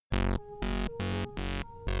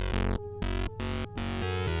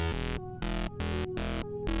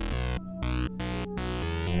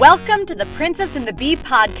Welcome to the Princess and the Bee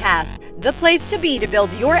podcast, the place to be to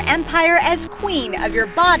build your empire as queen of your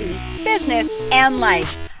body, business, and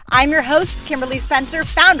life. I'm your host, Kimberly Spencer,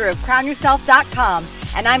 founder of CrownYourself.com,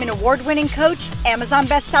 and I'm an award-winning coach, Amazon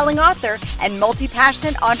best-selling author, and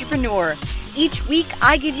multi-passionate entrepreneur. Each week,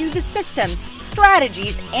 I give you the systems,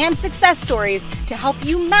 strategies, and success stories to help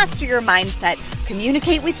you master your mindset,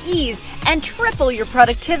 communicate with ease, and triple your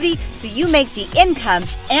productivity so you make the income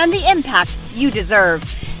and the impact you deserve.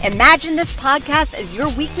 Imagine this podcast as your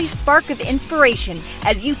weekly spark of inspiration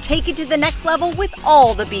as you take it to the next level with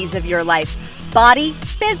all the bees of your life. Body,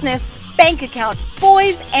 business, bank account,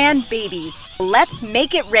 boys, and babies. Let's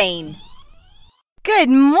make it rain. Good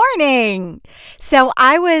morning. So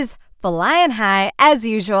I was flying high as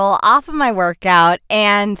usual off of my workout,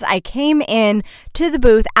 and I came in to the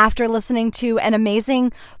booth after listening to an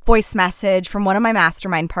amazing voice message from one of my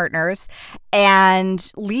mastermind partners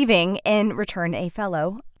and leaving in return a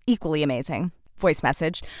fellow equally amazing voice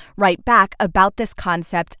message right back about this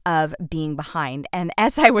concept of being behind. And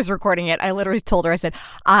as I was recording it, I literally told her, I said,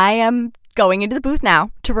 I am going into the booth now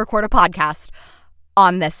to record a podcast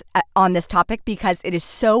on this topic because it is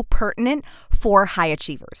so pertinent for high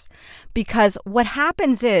achievers. Because what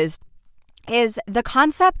happens is the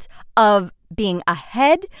concept of being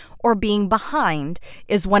ahead or being behind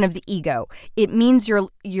is one of the ego. It means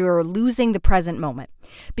you're losing the present moment.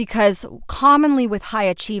 Because commonly with high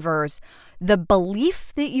achievers, the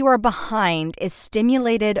belief that you are behind is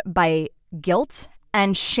stimulated by guilt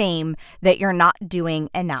and shame that you're not doing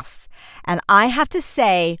enough. And I have to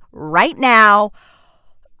say right now,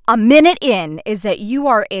 a minute in, is that you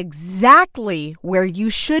are exactly where you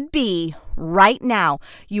should be right now.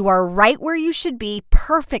 You are right where you should be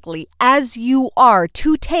perfectly as you are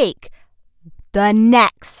to take the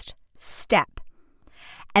next step.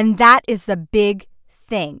 And that is the big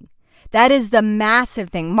thing. That is the massive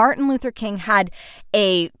thing. Martin Luther King had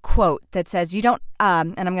a quote that says, you don't,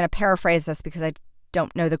 and I'm going to paraphrase this because I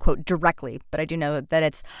don't know the quote directly, but I do know that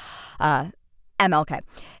it's MLK.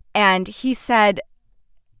 And he said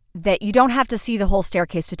that you don't have to see the whole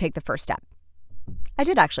staircase to take the first step. I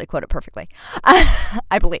did actually quote it perfectly,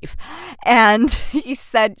 I believe. And he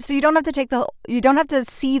said, so you don't have to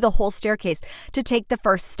see the whole staircase to take the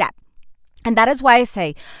first step. And that is why I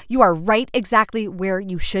say you are right exactly where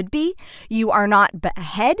you should be. You are not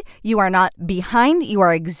ahead. You are not behind. You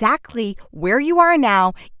are exactly where you are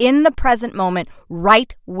now in the present moment,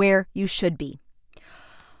 right where you should be.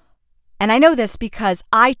 And I know this because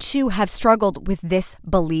I too have struggled with this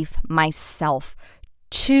belief myself.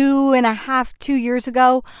 2 years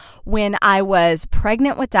ago, when I was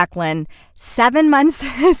pregnant with Declan, 7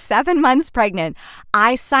 months pregnant,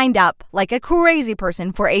 I signed up like a crazy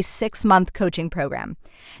person for a 6-month coaching program.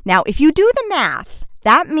 Now, if you do the math,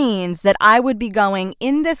 that means that I would be going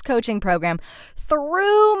in this coaching program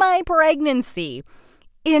through my pregnancy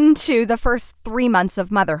into the first 3 months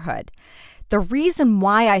of motherhood. The reason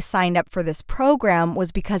why I signed up for this program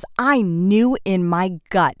was because I knew in my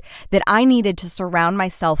gut that I needed to surround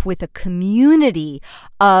myself with a community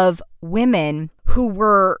of women who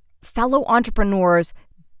were fellow entrepreneurs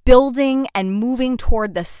building and moving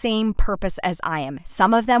toward the same purpose as I am.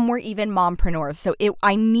 Some of them were even mompreneurs. So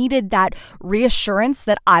I needed that reassurance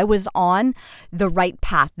that I was on the right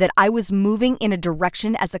path, that I was moving in a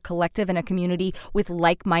direction as a collective and a community with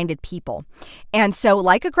like-minded people. And so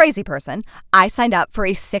like a crazy person, I signed up for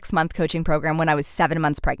a 6-month coaching program when I was 7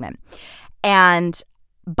 months pregnant. And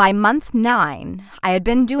by month 9, I had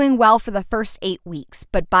been doing well for the first 8 weeks,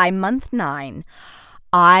 but by month 9,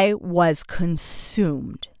 I was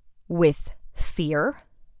consumed with fear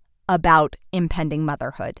about impending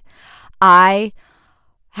motherhood. I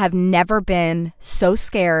have never been so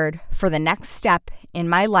scared for the next step in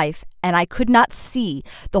my life, and I could not see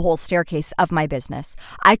the whole staircase of my business.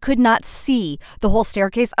 I could not see the whole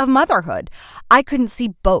staircase of motherhood. I couldn't see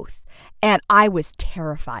both, and I was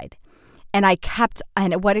terrified. And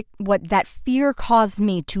what that fear caused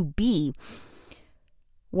me to be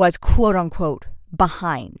was quote unquote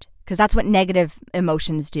behind, because that's what negative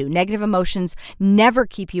emotions do. Negative emotions never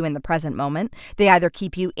keep you in the present moment. They either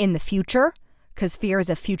keep you in the future, because fear is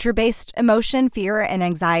a future-based emotion. Fear and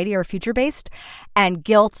anxiety are future-based, and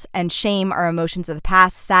guilt and shame are emotions of the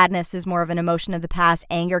past. Sadness is more of an emotion of the past.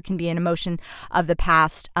 Anger can be an emotion of the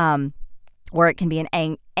past, or it can be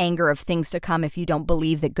an anger of things to come if you don't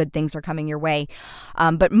believe that good things are coming your way.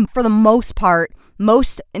 But for the most part,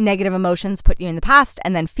 most negative emotions put you in the past,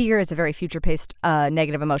 and then fear is a very future-based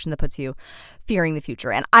negative emotion that puts you fearing the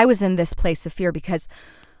future. And I was in this place of fear because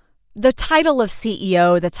the title of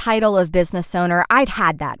CEO, the title of business owner, I'd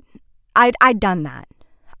had that. I'd done that.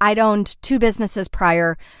 I'd owned 2 businesses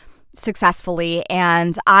prior successfully,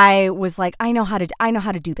 and I was like, I know how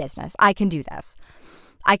to do business. I can do this.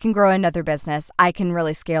 I can grow another business. I can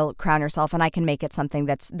really scale Crown Yourself, and I can make it something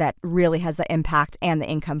that really has the impact and the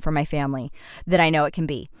income for my family that I know it can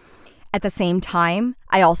be. At the same time,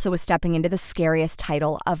 I also was stepping into the scariest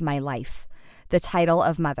title of my life, the title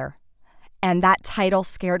of mother. And that title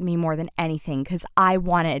scared me more than anything because I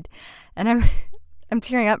wanted, and I'm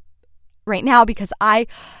tearing up right now because I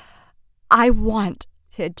want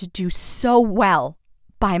to do so well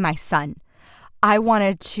by my son. I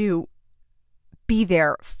wanted to be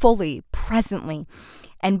there fully, presently,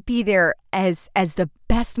 and be there as the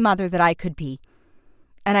best mother that I could be.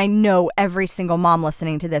 And I know every single mom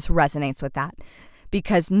listening to this resonates with that,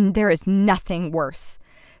 because there is nothing worse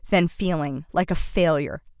than feeling like a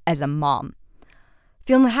failure as a mom.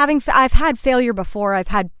 I've had failure before. I've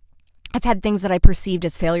had things that I perceived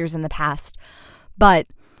as failures in the past, but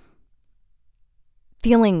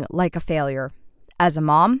feeling like a failure as a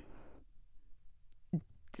mom,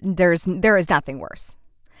 there is nothing worse.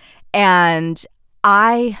 And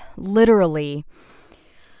I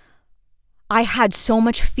had so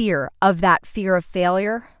much fear of that fear of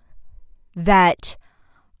failure that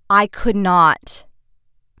I could not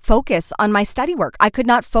focus on my study work. I could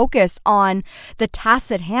not focus on the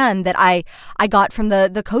tasks at hand that I got from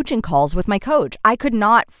the coaching calls with my coach. I could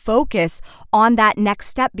not focus on that next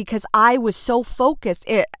step because I was so focused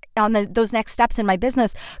on those next steps in my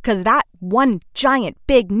business, because that one giant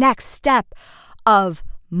big next step of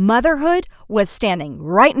motherhood was standing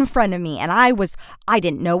right in front of me. And I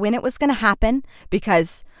didn't know when it was going to happen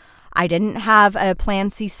because I didn't have a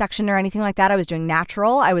planned C-section or anything like that. I was doing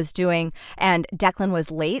natural. And Declan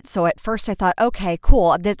was late. So at first I thought, okay,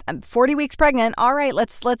 cool. I'm 40 weeks pregnant. All right,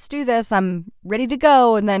 let's do this. I'm ready to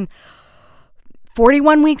go. And then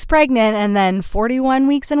 41 weeks pregnant, and then 41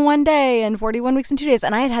 weeks in 1 day, and 41 weeks in 2 days.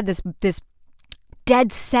 And I had this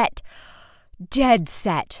dead set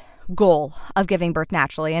goal of giving birth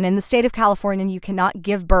naturally. And in the state of California, you cannot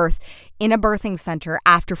give birth in a birthing center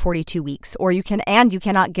after 42 weeks, or you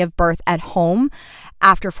cannot give birth at home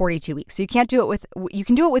after 42 weeks. So you can do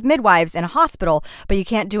it with midwives in a hospital, but you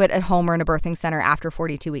can't do it at home or in a birthing center after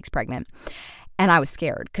 42 weeks pregnant. And I was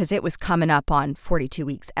scared because it was coming up on 42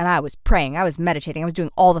 weeks, and I was praying, I was meditating, I was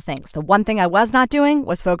doing all the things. The one thing I was not doing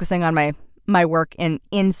was focusing on my work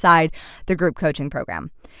inside the group coaching program.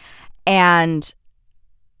 And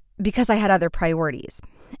because I had other priorities.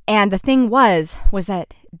 And the thing was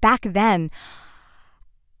that back then,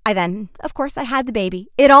 of course, I had the baby.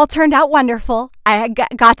 It all turned out wonderful. I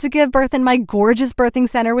got to give birth in my gorgeous birthing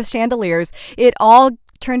center with chandeliers. It all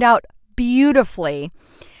turned out beautifully.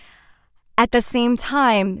 At the same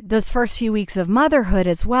time, those first few weeks of motherhood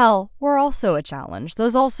as well were also a challenge.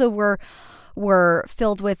 Those also were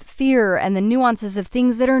filled with fear and the nuances of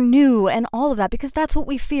things that are new and all of that, because that's what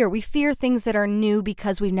we fear. We fear things that are new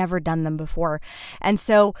because we've never done them before. And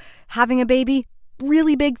so having a baby,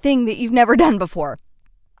 really big thing that you've never done before.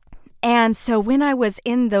 And so when I was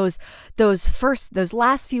in those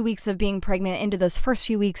last few weeks of being pregnant, into those first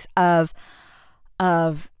few weeks of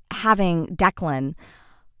having Declan,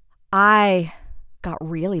 I got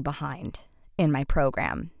really behind in my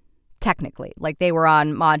program. Technically, like they were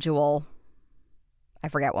on module, I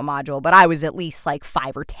forget what module, but I was at least like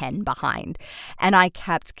 5 or 10 behind. And I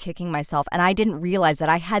kept kicking myself. And I didn't realize that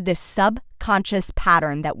I had this subconscious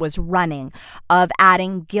pattern that was running of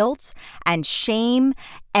adding guilt and shame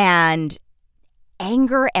and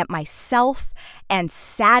anger at myself and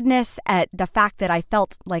sadness at the fact that I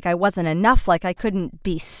felt like I wasn't enough, like I couldn't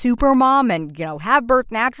be super mom and, have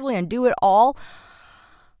birth naturally and do it all.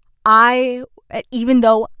 Even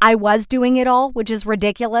though I was doing it all, which is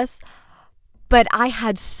ridiculous, but I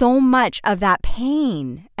had so much of that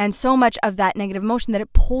pain and so much of that negative emotion that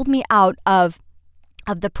it pulled me out of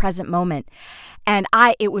the present moment. And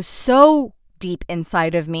it was so deep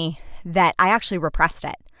inside of me that I actually repressed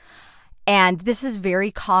it. And this is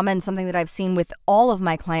very common, something that I've seen with all of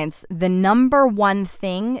my clients. The number one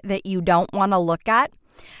thing that you don't want to look at,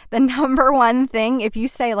 the number one thing, if you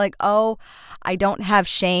say like, oh, I don't have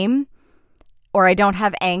shame, or I don't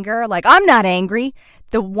have anger, like I'm not angry.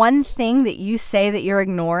 The one thing that you say that you're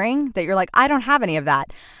ignoring, that you're like, I don't have any of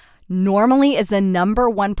that, normally is the number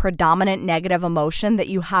one predominant negative emotion that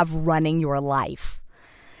you have running your life.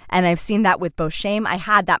 And I've seen that with both shame. I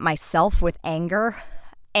had that myself with anger.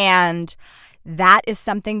 And that is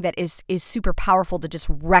something that is super powerful to just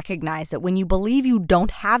recognize, that when you believe you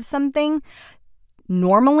don't have something,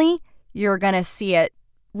 normally you're going to see it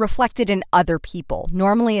reflected in other people.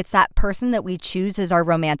 Normally it's that person that we choose as our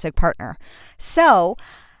romantic partner. So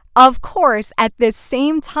Of course, at this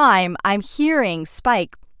same time, I'm hearing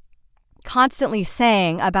Spike constantly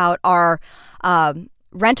saying about our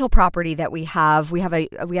rental property that we have. We have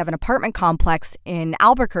an apartment complex in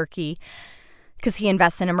Albuquerque because he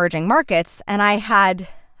invests in emerging markets. And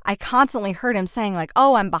I constantly heard him saying like,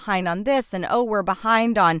 oh, I'm behind on this. And oh, we're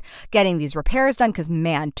behind on getting these repairs done. Because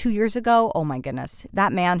man, 2 years ago, oh my goodness,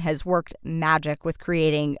 that man has worked magic with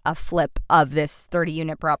creating a flip of this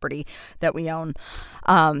 30-unit property that we own.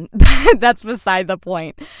 That's beside the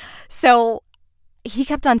point. So he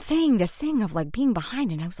kept on saying this thing of like being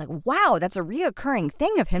behind. And I was like, wow, that's a reoccurring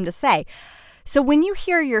thing of him to say. So when you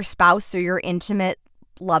hear your spouse or your intimate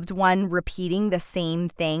loved one repeating the same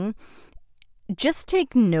thing, just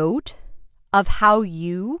take note of how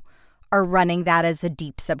you are running that as a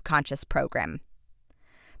deep subconscious program,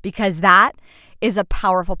 because that is a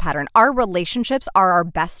powerful pattern. Our relationships are our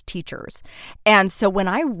best teachers. And so when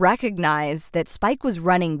I recognized that Spike was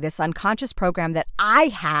running this unconscious program that I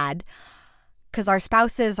had, because our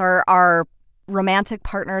spouses are our romantic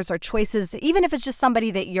partners or choices, even if it's just somebody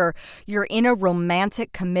that you're in a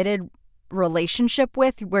romantic committed relationship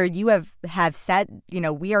with where you have said,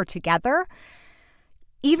 we are together,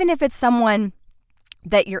 even if it's someone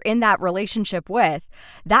that you're in that relationship with,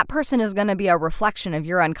 that person is going to be a reflection of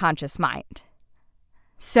your unconscious mind.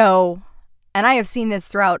 So, and I have seen this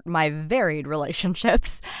throughout my varied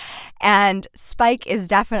relationships, and Spike is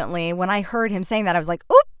definitely, when I heard him saying that, I was like,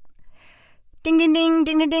 oop, ding, ding, ding,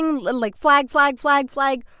 ding, ding, ding, like flag, flag, flag,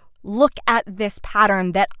 flag. Look at this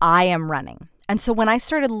pattern that I am running. And so when I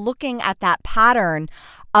started looking at that pattern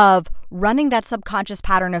of running that subconscious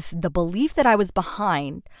pattern of the belief that I was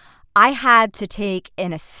behind, I had to take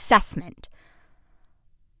an assessment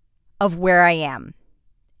of where I am.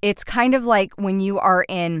 It's kind of like when you are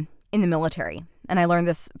in the military, and I learned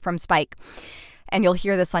this from Spike, and you'll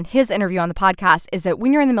hear this on his interview on the podcast, is that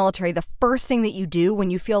when you're in the military, the first thing that you do when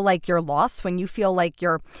you feel like you're lost, when you feel like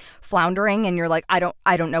you're floundering and you're like, I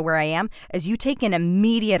don't know where I am, is you take an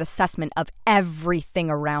immediate assessment of everything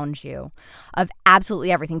around you, of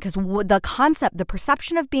absolutely everything. Because the concept, the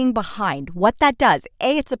perception of being behind, what that does,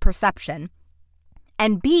 A, it's a perception,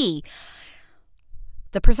 and B,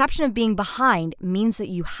 the perception of being behind means that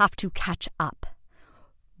you have to catch up.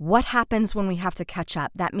 What happens when we have to catch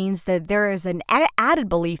up? That means that there is an added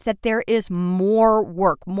belief that there is more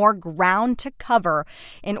work, more ground to cover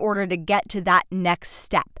in order to get to that next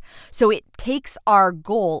step. So it takes our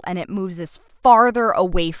goal and it moves us farther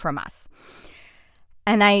away from us.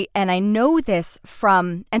 And I know this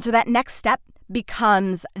and so that next step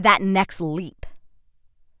becomes that next leap.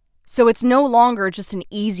 So it's no longer just an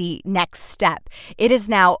easy next step. It is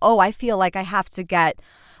now, I feel like I have to get,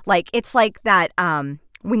 it's like that,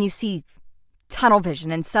 when you see tunnel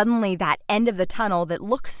vision and suddenly that end of the tunnel that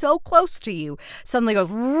looks so close to you suddenly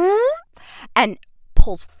goes and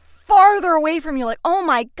pulls farther away from you, like, oh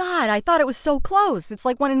my God, I thought it was so close. It's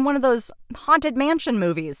like in one of those haunted mansion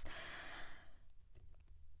movies.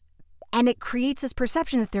 And it creates this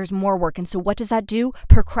perception that there's more work. And so what does that do?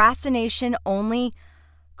 Procrastination only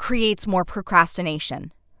creates more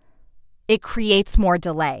procrastination. It creates more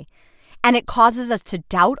delay. And it causes us to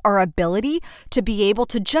doubt our ability to be able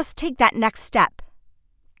to just take that next step.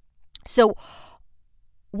 So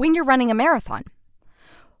when you're running a marathon,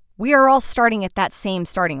 we are all starting at that same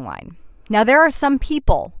starting line. Now, there are some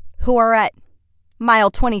people who are at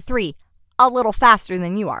mile 23 a little faster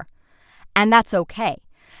than you are. And that's okay,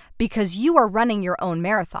 because you are running your own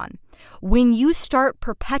marathon. When you start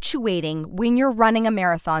perpetuating, when you're running a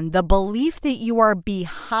marathon, the belief that you are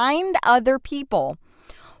behind other people,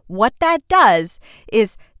 what that does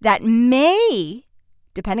is that may,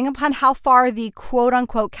 depending upon how far the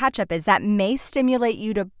quote-unquote catch-up is, that may stimulate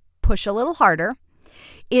you to push a little harder.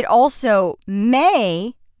 It also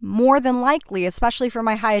may, more than likely, especially for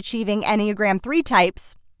my high-achieving Enneagram 3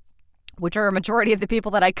 types, which are a majority of the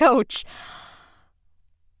people that I coach,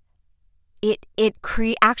 it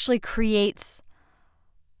actually creates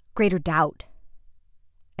greater doubt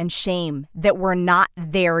and shame that we're not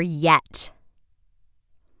there yet.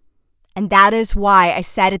 And that is why I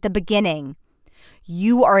said at the beginning,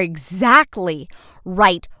 you are exactly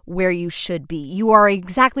right where you should be. You are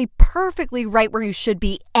exactly perfectly right where you should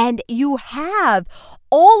be. And you have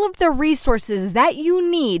all of the resources that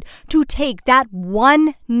you need to take that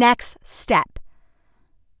one next step.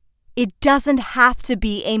 It doesn't have to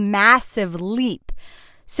be a massive leap.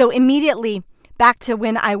 So immediately back to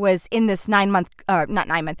when I was in this 9-month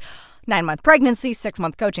pregnancy,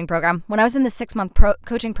 6-month coaching program. When I was in the 6-month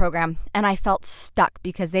coaching program and I felt stuck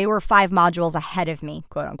because they were 5 modules ahead of me,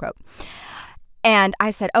 quote unquote. And I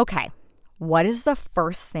said, okay, What is the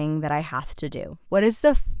first thing that I have to do? What is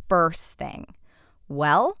the first thing?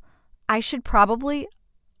 Well, I should probably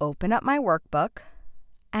open up my workbook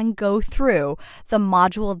and go through the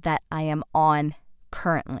module that I am on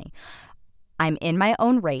currently. I'm in my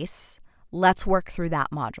own race. Let's work through that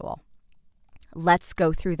module. Let's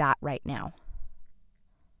go through that right now.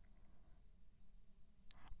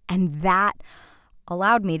 And that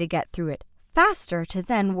allowed me to get through it faster to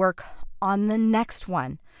then work on the next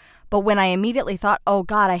one. But when I immediately thought, oh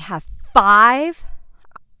God, I have 5,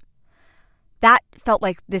 that felt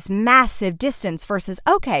like this massive distance versus,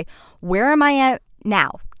 okay, where am I at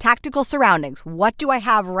now? Tactical surroundings. What do I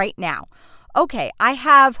have right now? Okay, I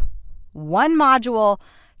have 1 module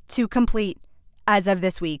to complete as of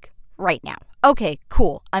this week right now. Okay,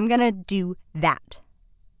 cool. I'm going to do that.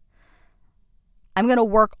 I'm going to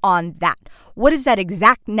work on that. What is that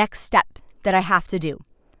exact next step that I have to do?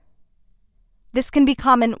 This can be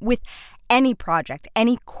common with any project,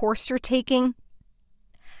 any course you're taking,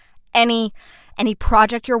 any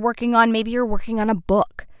project you're working on. Maybe you're working on a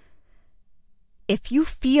book. If you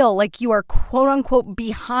feel like you are quote unquote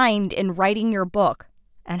behind in writing your book,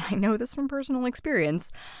 and I know this from personal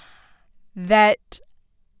experience, that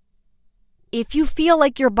if you feel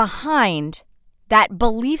like you're behind, that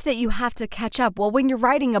belief that you have to catch up, well, when you're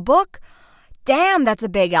writing a book, damn, that's a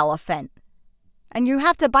big elephant. And you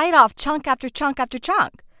have to bite off chunk after chunk after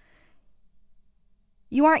chunk.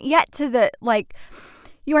 You aren't yet to the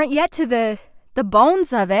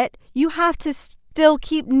bones of it. You have to still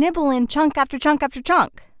keep nibbling chunk after chunk after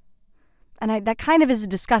chunk. And that kind of is a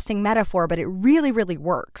disgusting metaphor, but it really, really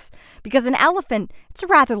works. Because an elephant, it's a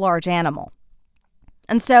rather large animal.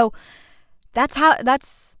 And so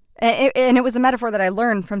it was a metaphor that I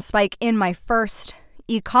learned from Spike in my first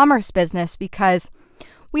e-commerce business, because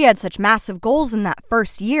we had such massive goals in that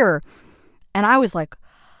first year. And I was like,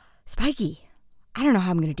 Spikey, I don't know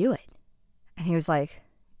how I'm going to do it. And he was like,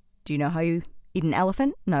 do you know how you eat an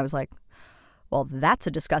elephant? And I was like, well, that's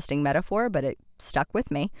a disgusting metaphor, but it stuck with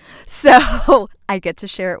me. So I get to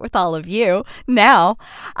share it with all of you now.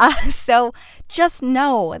 So just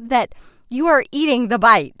know that you are eating the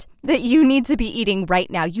bite that you need to be eating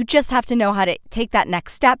right now. You just have to know how to take that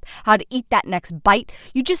next step, how to eat that next bite.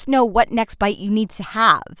 You just know what next bite you need to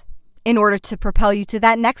have in order to propel you to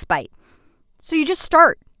that next bite. So you just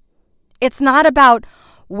start. It's not about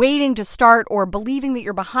waiting to start or believing that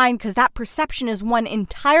you're behind, because that perception is one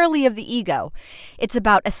entirely of the ego. It's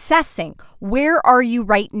about assessing, where are you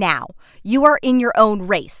right now? You are in your own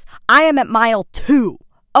race. I am at mile 2.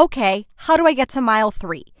 Okay, how do I get to mile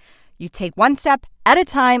 3? You take 1 step at a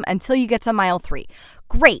time until you get to mile 3.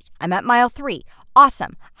 Great, I'm at mile 3.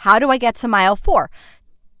 Awesome. How do I get to mile 4?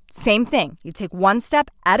 Same thing. You take 1 step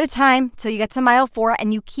at a time till you get to mile 4,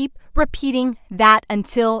 and you keep repeating that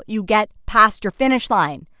until you get past your finish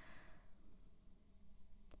line.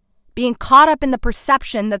 Being caught up in the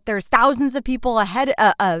perception that there's thousands of people ahead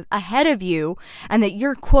of you and that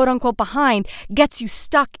you're quote unquote behind gets you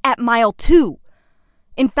stuck at mile 2.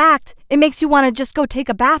 In fact, it makes you want to just go take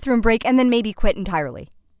a bathroom break and then maybe quit entirely.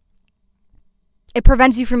 It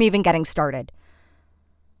prevents you from even getting started.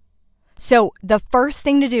 So the first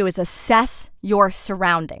thing to do is assess your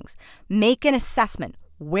surroundings. Make an assessment.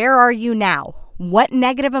 Where are you now? What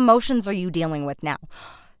negative emotions are you dealing with now?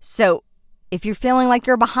 So if you're feeling like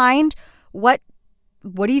you're behind, what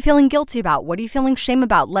are you feeling guilty about? What are you feeling shame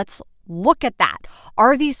about? Let's look at that.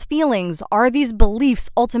 Are these feelings, are these beliefs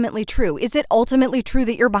ultimately true? Is it ultimately true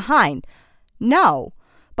that you're behind? No.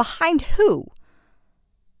 Behind who?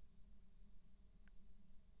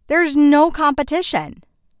 There's no competition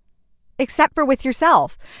except for with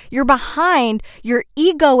yourself. You're behind your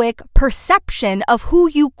egoic perception of who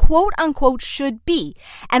you quote unquote should be.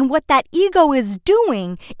 And what that ego is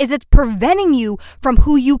doing is it's preventing you from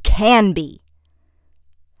who you can be.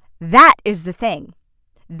 That is the thing.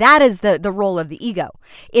 That is the role of the ego.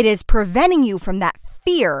 It is preventing you from that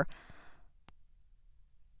fear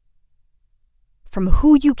from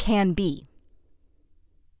who you can be.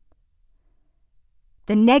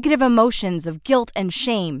 The negative emotions of guilt and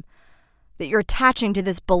shame that you're attaching to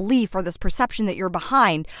this belief or this perception that you're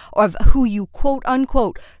behind, or of who you quote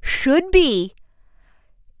unquote should be,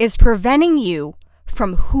 is preventing you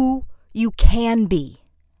from who you can be.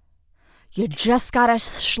 You just gotta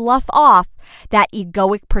slough off that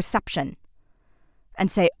egoic perception and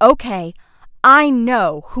say, okay, I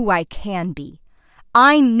know who I can be.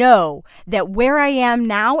 I know that where I am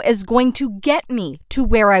now is going to get me to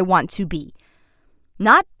where I want to be.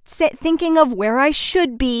 Not thinking of where I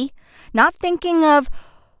should be, not thinking of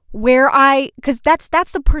because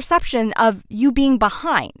that's the perception of you being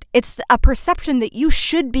behind. It's a perception that you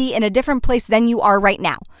should be in a different place than you are right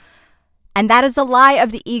now. And that is a lie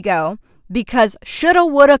of the ego, because shoulda,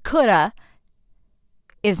 woulda, coulda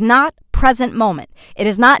is not present moment. It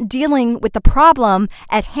is not dealing with the problem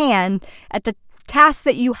at hand, at the task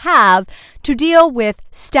that you have to deal with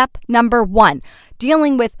step number 1,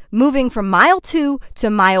 dealing with moving from mile 2 to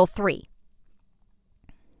mile 3.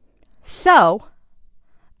 So,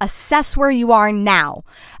 assess where you are now.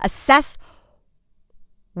 Assess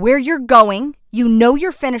where you're going. You know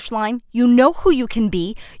your finish line. You know who you can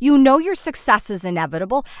be. You know your success is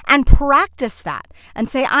inevitable, and practice that and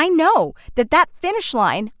say, I know that finish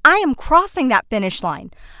line, I am crossing that finish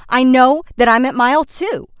line. I know that I'm at mile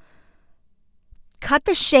 2. Cut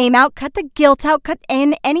the shame out, cut the guilt out, cut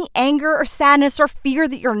in any anger or sadness or fear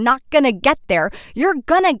that you're not going to get there. You're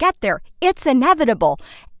going to get there. It's inevitable.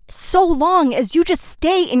 So long as you just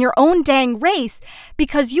stay in your own dang race,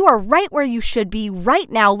 because you are right where you should be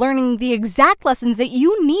right now, learning the exact lessons that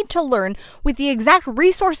you need to learn with the exact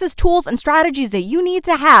resources, tools, and strategies that you need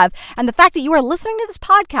to have. And the fact that you are listening to this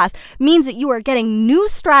podcast means that you are getting new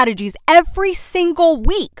strategies every single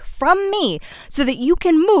week from me so that you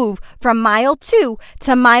can move from mile 2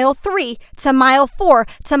 to mile 3 to mile 4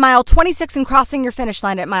 to mile 26 and crossing your finish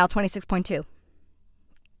line at mile 26.2.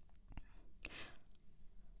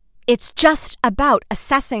 It's just about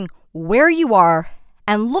assessing where you are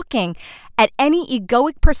and looking at any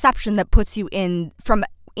egoic perception that puts you in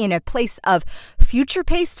a place of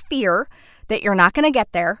future-paced fear that you're not going to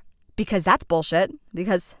get there, because that's bullshit,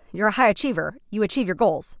 because you're a high achiever. You achieve your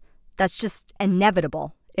goals. That's just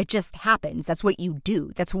inevitable. It just happens. That's what you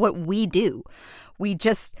do. That's what we do. When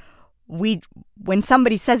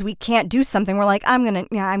somebody says we can't do something, we're like, I'm going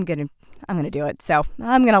to do it. So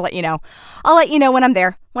I'm going to let you know. I'll let you know when I'm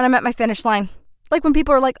there, when I'm at my finish line. Like when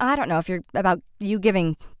people are like, I don't know if you're about you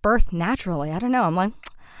giving birth naturally. I don't know. I'm like,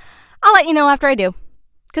 I'll let you know after I do,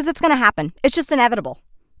 because it's going to happen. It's just inevitable.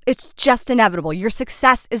 It's just inevitable. Your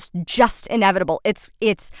success is just inevitable. It's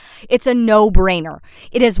a no-brainer.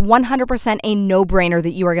 It is 100% a no-brainer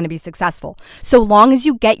that you are going to be successful. So long as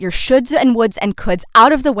you get your shoulds and woulds and coulds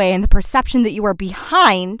out of the way, and the perception that you are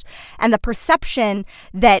behind, and the perception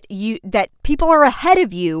that people are ahead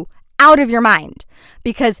of you out of your mind,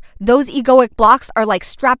 because those egoic blocks are like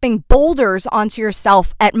strapping boulders onto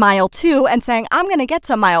yourself at mile 2 and saying, I'm going to get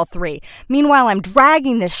to mile 3. Meanwhile, I'm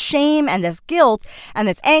dragging this shame and this guilt and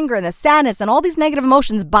this anger and this sadness and all these negative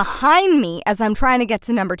emotions behind me as I'm trying to get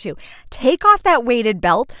to number 2. Take off that weighted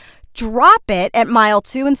belt, drop it at mile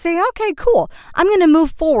 2 and say, okay, cool. I'm going to move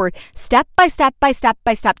forward step by step by step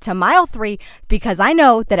by step to mile 3, because I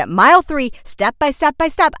know that at mile 3, step by step by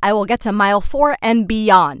step, I will get to mile 4 and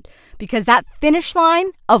beyond. Because that finish line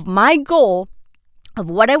of my goal, of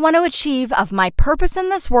what I want to achieve, of my purpose in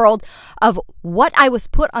this world, of what I was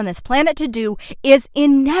put on this planet to do, is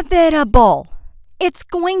inevitable. It's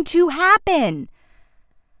going to happen.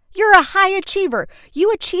 You're a high achiever.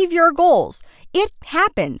 You achieve your goals. It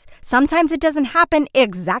happens. Sometimes it doesn't happen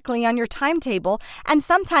exactly on your timetable, and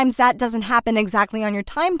sometimes that doesn't happen exactly on your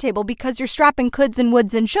timetable because you're strapping coulds and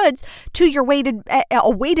woulds and shoulds to your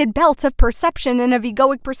weighted belt of perception and of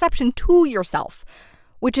egoic perception to yourself,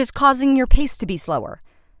 which is causing your pace to be slower.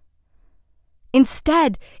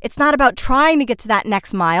 Instead, it's not about trying to get to that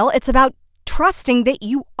next mile. It's about trusting that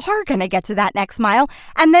you are going to get to that next mile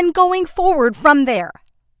and then going forward from there.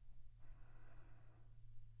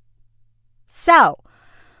 So,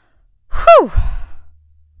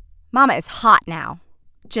 Mama is hot now.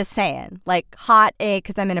 Just saying. Like, hot, A,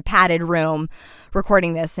 because I'm in a padded room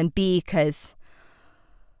recording this, and B, because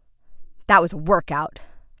that was a workout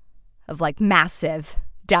of like massive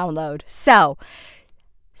download. So,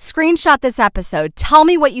 screenshot this episode. Tell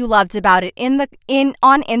me what you loved about it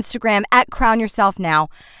on Instagram at Crown Yourself Now.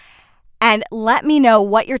 And let me know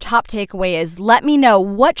what your top takeaway is. Let me know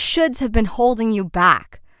what shoulds have been holding you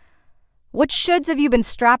back. What shoulds have you been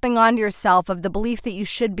strapping onto yourself of the belief that you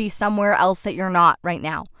should be somewhere else that you're not right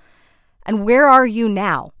now? And where are you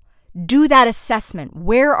now? Do that assessment.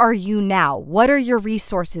 Where are you now? What are your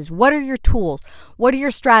resources? What are your tools? What are your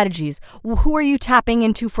strategies? Who are you tapping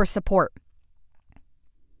into for support?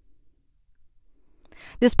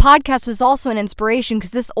 This podcast was also an inspiration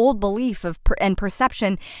because this old belief and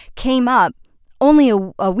perception came up only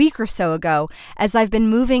a week or so ago as I've been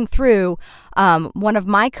moving through one of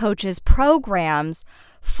my coach's programs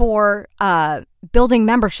for building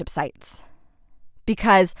membership sites.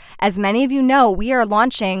 Because as many of you know, we are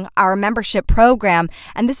launching our membership program,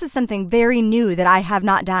 and this is something very new that I have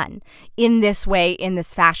not done in this way, in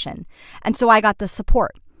this fashion. And so I got the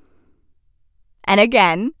support. And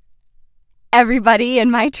again, everybody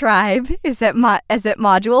in my tribe is at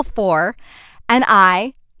Module 4, and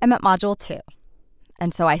I am at Module 2.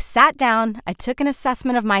 And so I sat down, I took an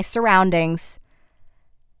assessment of my surroundings,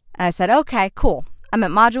 and I said, okay, cool. I'm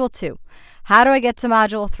at Module 2. How do I get to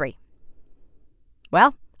Module 3?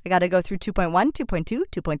 Well, I got to go through 2.1, 2.2,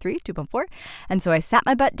 2.3, 2.4. And so I sat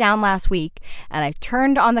my butt down last week and I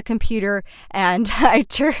turned on the computer and I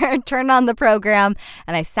turned on the program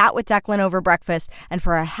and I sat with Declan over breakfast. And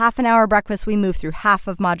for a half an hour breakfast, we moved through half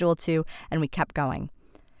of Module 2 and we kept going.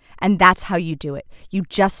 And that's how you do it. You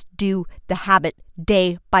just do the habit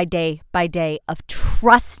day by day by day of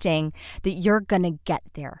trusting that you're going to get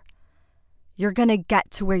there. You're going to get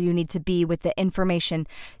to where you need to be with the information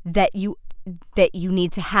that you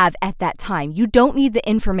need to have at that time. You don't need the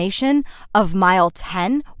information of mile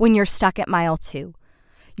 10 when you're stuck at mile 2.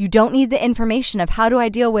 You don't need the information of how do I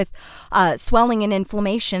deal with swelling and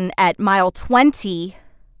inflammation at mile 20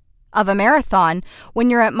 of a marathon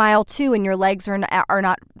when you're at mile 2 and your legs are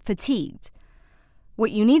not fatigued.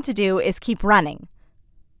 What you need to do is keep running.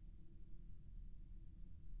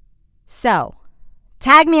 So,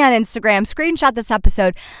 tag me on Instagram, screenshot this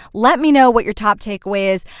episode. Let me know what your top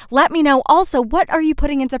takeaway is. Let me know also, what are you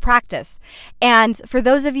putting into practice? And for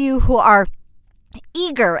those of you who are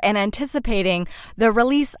eager and anticipating the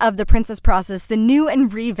release of the Princess Process, the new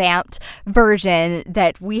and revamped version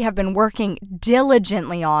that we have been working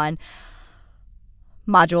diligently on,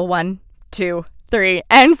 Module 1, 2, 3,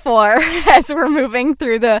 and 4, as we're moving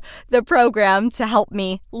through the program to help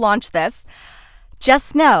me launch this,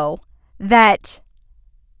 just know that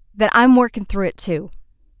I'm working through it too.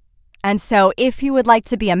 And so if you would like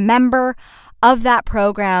to be a member of that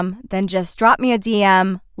program, then just drop me a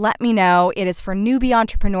DM. Let me know. It is for newbie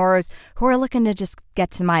entrepreneurs who are looking to just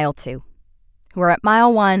get to mile 2, who are at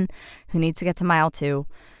mile 1, who need to get to mile 2,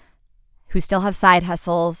 who still have side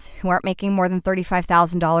hustles, who aren't making more than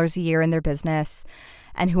 $35,000 a year in their business,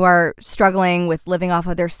 and who are struggling with living off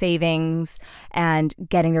of their savings and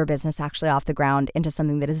getting their business actually off the ground into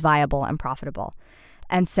something that is viable and profitable.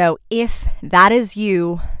 And so if that is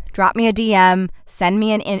you, drop me a DM, send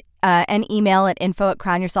me an email at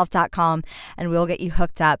info@crownyourself.com, and we'll get you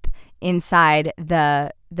hooked up inside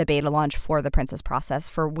the beta launch for the Princess Process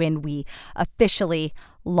for when we officially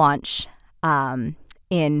launch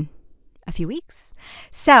in a few weeks.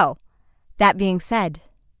 So that being said,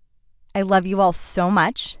 I love you all so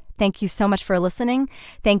much. Thank you so much for listening.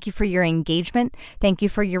 Thank you for your engagement. Thank you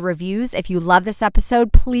for your reviews. If you love this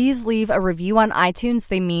episode, please leave a review on iTunes.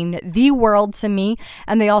 They mean the world to me,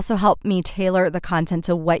 and they also help me tailor the content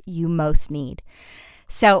to what you most need.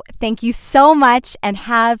 So thank you so much and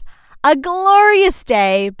have a glorious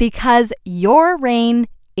day, because your reign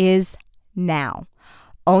is now.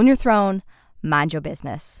 Own your throne, mind your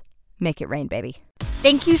business. Make it rain, baby.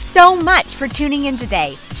 Thank you so much for tuning in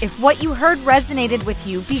today. If what you heard resonated with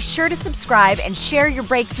you, be sure to subscribe and share your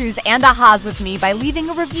breakthroughs and ahas with me by leaving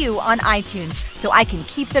a review on iTunes so I can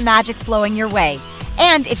keep the magic flowing your way.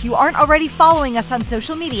 And if you aren't already following us on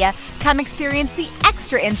social media, come experience the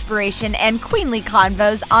extra inspiration and queenly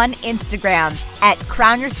convos on Instagram at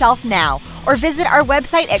Crown Yourself Now, or visit our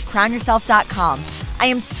website at crownyourself.com. I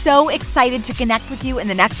am so excited to connect with you in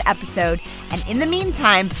the next episode. And in the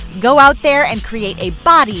meantime, go out there and create a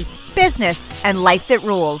body, business, and life that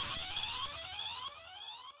rules.